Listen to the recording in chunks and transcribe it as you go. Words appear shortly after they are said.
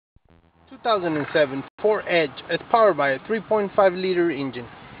2007 Ford Edge is powered by a 3.5 liter engine.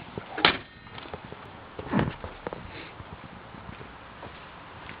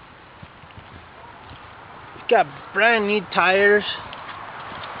 It's got brand new tires,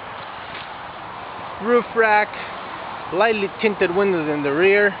 roof rack, lightly tinted windows in the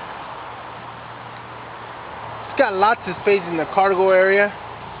rear. It's got lots of space in the cargo area,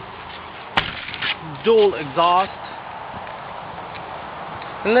 dual exhaust.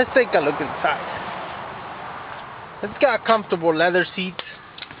 And let's take a look inside. It's got comfortable leather seats,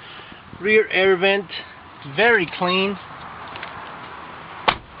 rear air vent, very clean.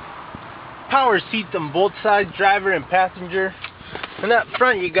 Power seats on both sides, driver and passenger. And up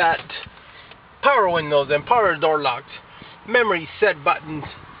front you got power windows and power door locks, memory set buttons,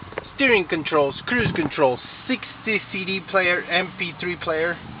 steering controls, cruise control, 60 CD player, MP3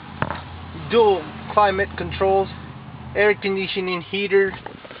 player, dual climate controls, air conditioning, heater,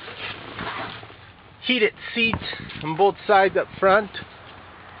 heated seats on both sides up front.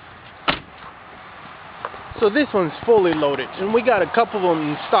 So this one's fully loaded, and we got a couple of them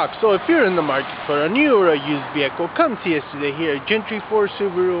in stock. So if you're in the market for a new or a used vehicle, come see us today here at Gentry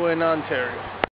Subaru in Ontario.